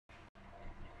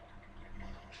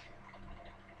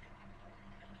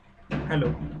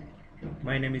Hello,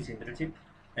 my name is Indrajit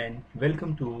and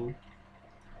welcome to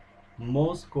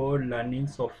morsecode learning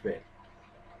software.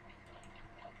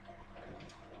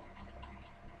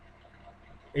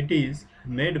 It is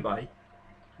made by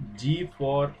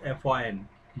G4FON,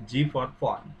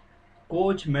 G4FON,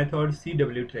 Coach Method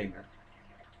CW trainer.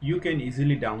 You can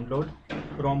easily download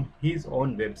from his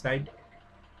own website.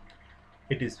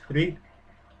 It is free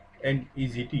and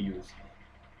easy to use.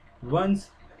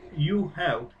 Once you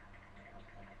have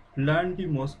learned the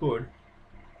Morse code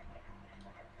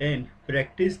and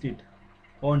practiced it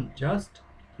on just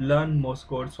learn Morse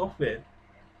code software,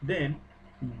 then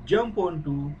jump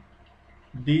onto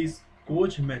this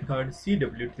coach method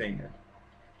CW trainer.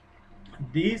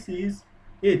 This is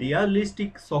a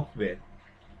realistic software.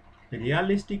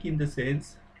 Realistic in the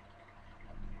sense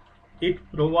it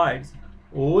provides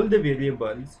all the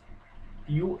variables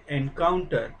you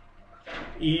encounter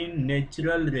in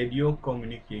natural radio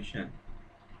communication.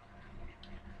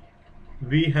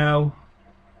 We have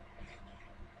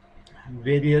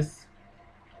various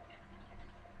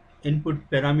input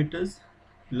parameters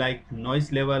like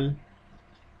noise level,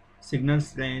 signal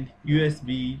strength,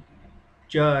 USB,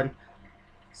 chirp,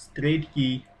 straight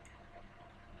key,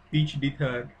 pitch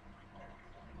dither,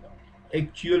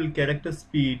 actual character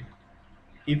speed,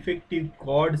 effective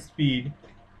chord speed.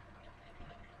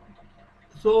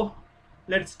 So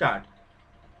let's start.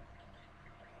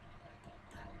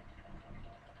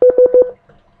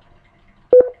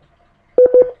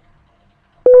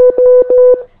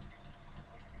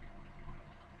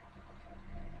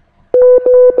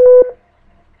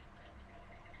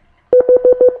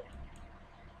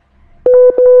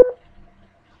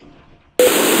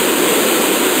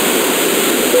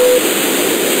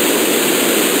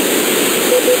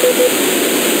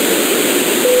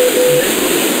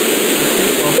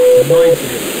 Noise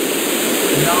level.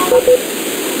 Now let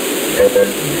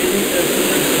us read the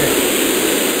signal strength.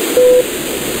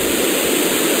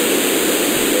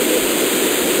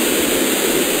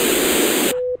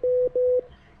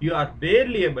 You are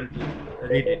barely able to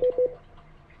read it.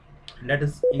 Let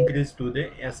us increase to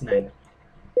the S9.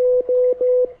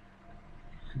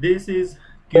 This is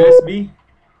QSB.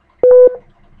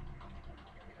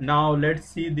 Now let's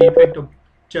see the effect of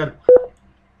chirp.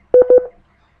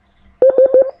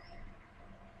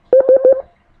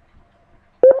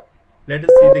 Let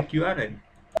us see the QRN.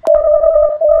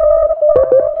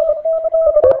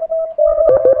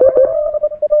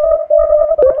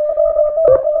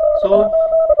 So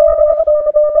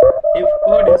if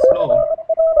chord is slow,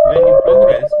 when you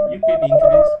progress, you can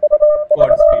increase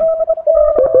chord speed.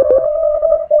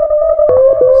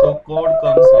 So chord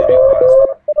comes very fast.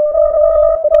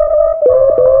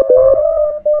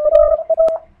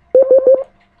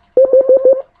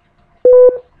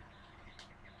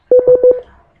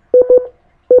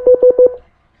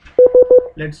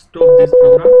 Let's stop this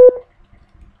program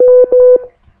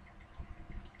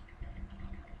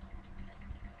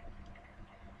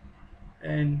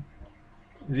and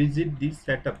visit the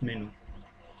setup menu.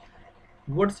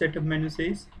 What setup menu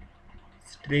says?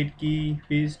 Straight key,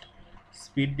 pitch,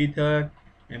 speed dither,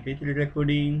 MP3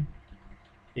 recording,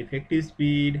 effective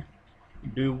speed.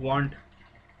 Do you want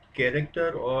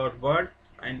character or word?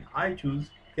 And I choose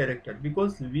character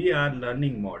because we are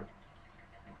learning mode.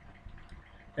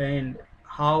 And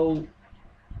how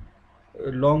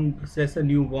long session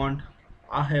you want,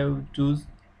 I have choose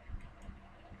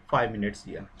 5 minutes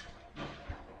here.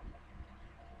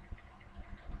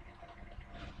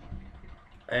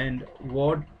 And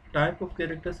what type of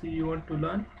characters you want to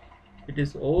learn, it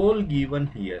is all given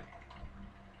here.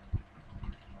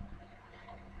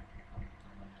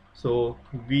 So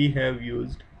we have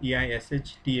used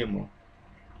EISH TMO.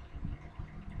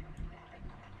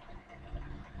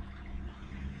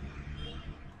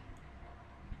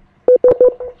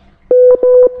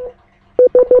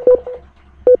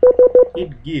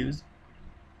 It gives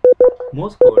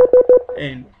Morse code,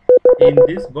 and in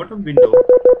this bottom window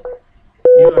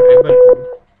you are able to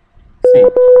see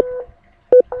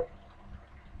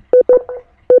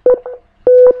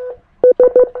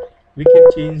we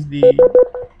can change the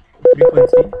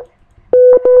frequency.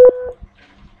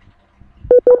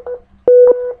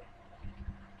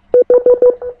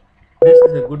 This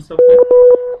is a good software.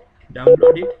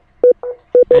 Download it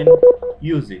and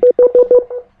use it.